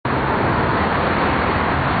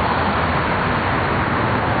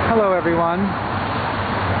everyone.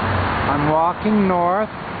 I'm walking north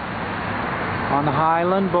on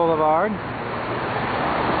Highland Boulevard,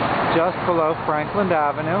 just below Franklin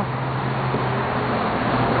Avenue.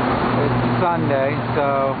 It's Sunday,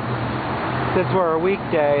 so if this were a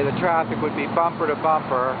weekday, the traffic would be bumper to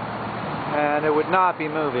bumper, and it would not be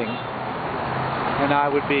moving, and I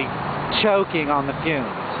would be choking on the fumes.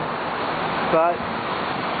 But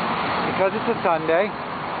because it's a Sunday,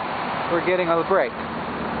 we're getting a break.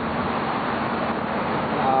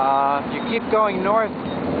 If you keep going north in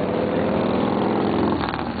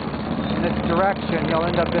this direction, you'll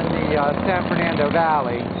end up in the San Fernando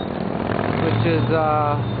Valley, which is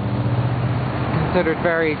considered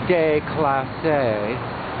very déclassé.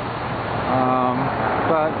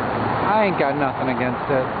 But I ain't got nothing against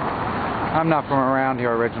it. I'm not from around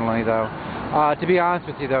here originally, though. To be honest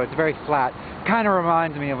with you, though, it's very flat. Kind of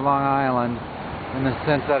reminds me of Long Island in the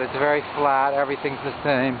sense that it's very flat, everything's the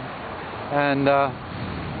same, and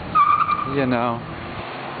you know,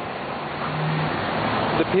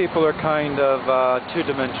 the people are kind of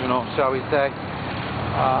two-dimensional, shall we say.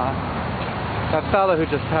 That fellow who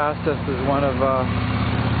just passed us is one of,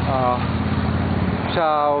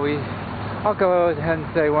 I'll go ahead and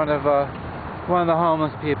say one of the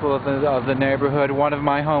homeless people of the neighborhood, one of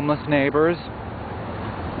my homeless neighbors.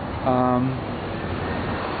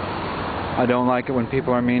 I don't like it when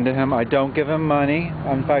people are mean to him. I don't give him money.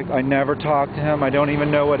 In fact, I never talk to him. I don't even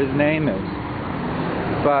know what his name is.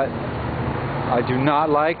 But I do not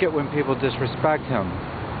like it when people disrespect him,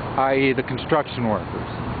 i.e. the construction workers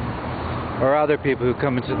or other people who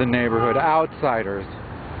come into the neighborhood, outsiders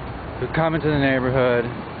who come into the neighborhood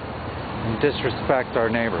and disrespect our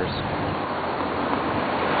neighbors.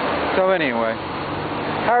 So anyway,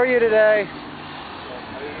 how are you today?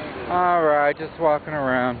 Alright, just walking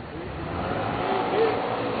around.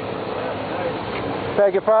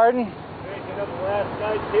 Beg your pardon? Finishing up the last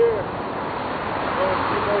night here.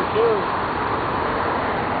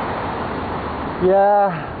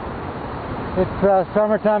 Yeah, it's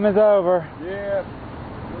summertime is over. Yeah,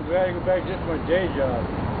 I'm glad to go back just to my day job.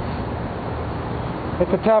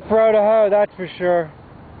 It's a tough road to hoe, that's for sure.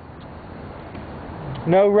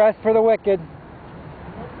 No rest for the wicked.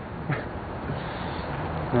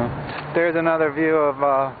 No. There's another view of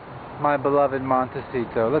my beloved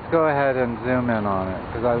Montecito. Let's go ahead and zoom in on it,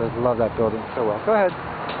 because I just love that building so well. Go ahead.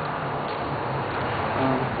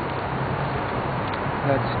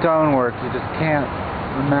 That stonework, you just can't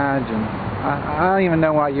imagine. I don't even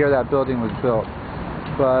know what year that building was built.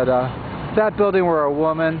 But if that building were a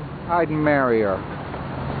woman, I'd marry her.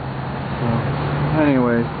 So,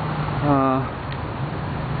 anyways,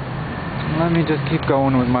 let me just keep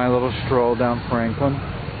going with my little stroll down Franklin.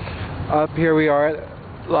 Up here we are at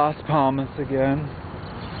Las Palmas again,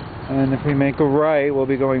 and if we make a right, we'll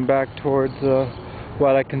be going back towards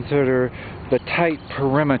what I consider the tight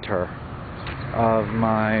perimeter of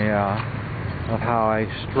my of how I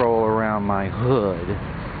stroll around my hood,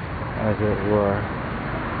 as it were.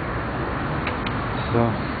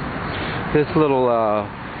 So this little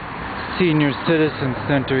senior citizen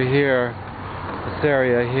center here, this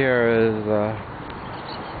area here is a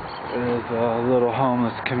little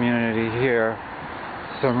homeless community here.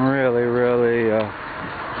 Some really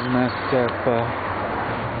messed up,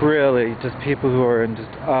 really just people who are in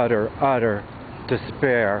just utter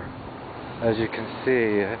despair, as you can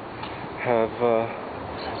see, have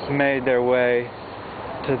made their way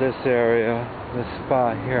to this area, this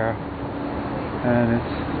spot here, and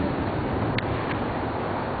it's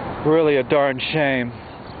really a darn shame.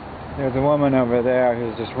 There's a woman over there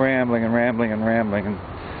who's just rambling, and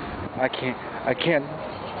I can't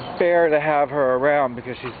bear to have her around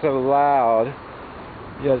because she's so loud.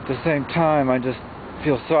 Yet at the same time, I just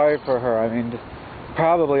feel sorry for her. I mean,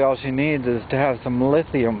 probably all she needs is to have some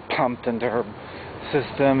lithium pumped into her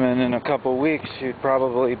system, and in a couple weeks she'd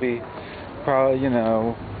probably be, you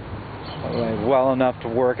know, well enough to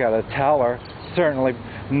work at a teller. Certainly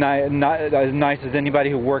not as nice as anybody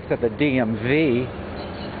who works at the DMV.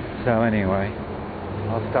 So anyway,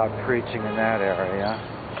 I'll stop preaching in that area.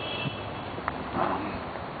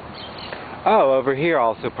 Oh, over here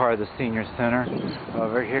also part of the senior center.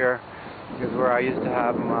 Over here is where I used to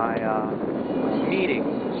have my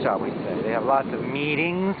meetings, shall we say. They have lots of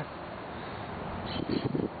meetings.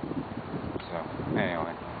 So,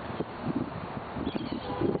 anyway.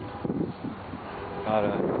 A lot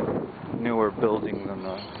of newer buildings in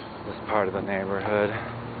this part of the neighborhood.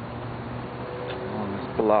 On this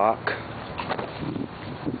block.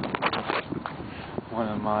 One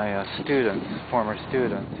of my students, former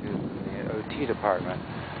students, who's in the OT department,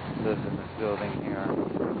 lives in this building here.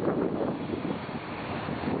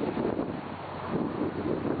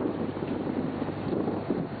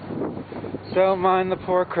 Don't mind the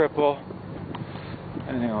poor cripple.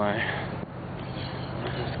 Anyway,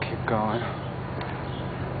 let's just keep going.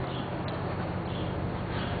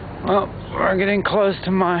 Well, we're getting close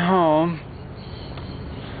to my home.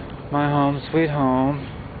 My home, sweet home.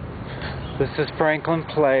 This is Franklin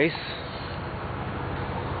Place.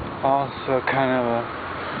 Also kind of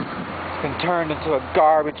it's been turned into a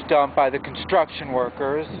garbage dump by the construction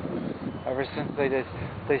workers ever since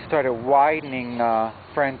they started widening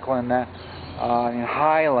Franklin in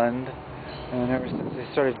Highland, and ever since they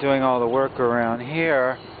started doing all the work around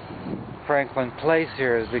here, Franklin Place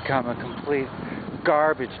here has become a complete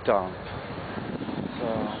garbage dump. So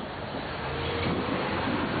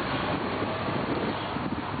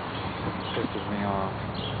pisses me off.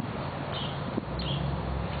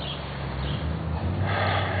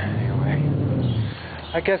 Anyway,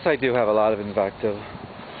 I guess I do have a lot of invective,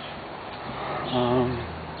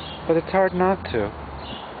 but it's hard not to.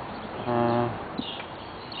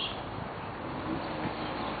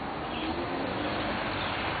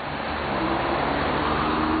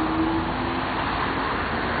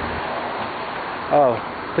 Oh,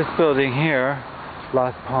 this building here,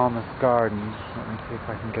 Las Palmas Gardens. Let me see if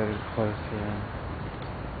I can get it closer in.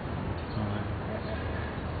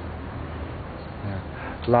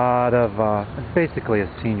 Yeah. A lot of, it's basically a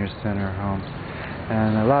senior center home,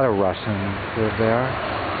 and a lot of Russians live there,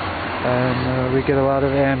 and we get a lot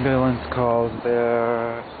of ambulance calls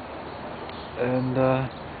there, and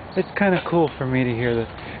it's kind of cool for me to hear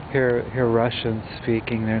Russians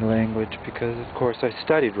speaking their language, because of course I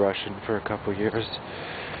studied Russian for a couple years,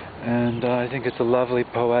 and I think it's a lovely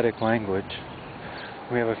poetic language.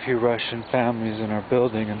 We have a few Russian families in our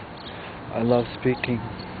building, and I love speaking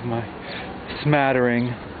my smattering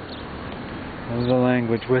of the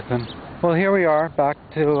language with them. Well, here we are, back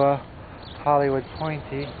to Hollywood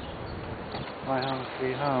Pointy, my home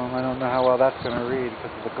sweet home. I don't know how well that's going to read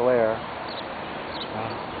because of the glare.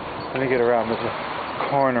 Let me get around this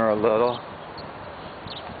corner a little.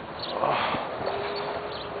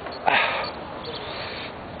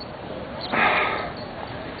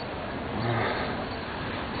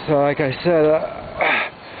 So like I said,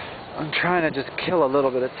 I'm trying to just kill a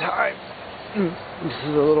little bit of time. This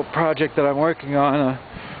is a little project that I'm working on.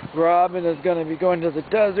 Robin is going to be going to the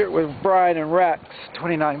desert with Brian and Rex,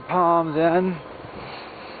 29 Palms Inn,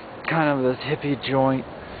 kind of this hippie joint.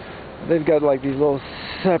 They've got like these little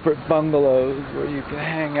separate bungalows where you can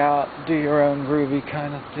hang out, do your own groovy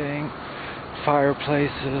kind of thing,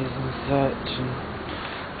 fireplaces and such, and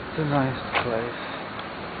it's a nice place.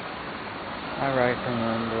 I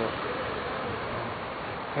recommend it.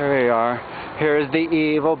 Here we are. Here is the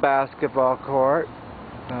evil basketball court.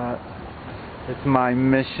 It's my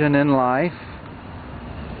mission in life.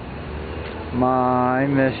 My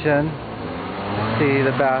mission. See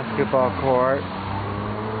the basketball court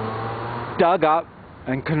dug up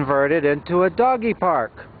and converted into a doggy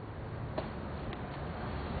park.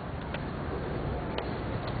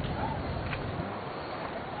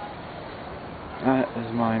 That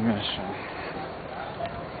is my mission.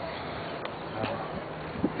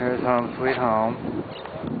 Here's home sweet home.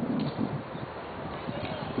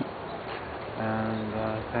 And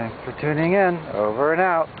thanks for tuning in. Over and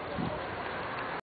out.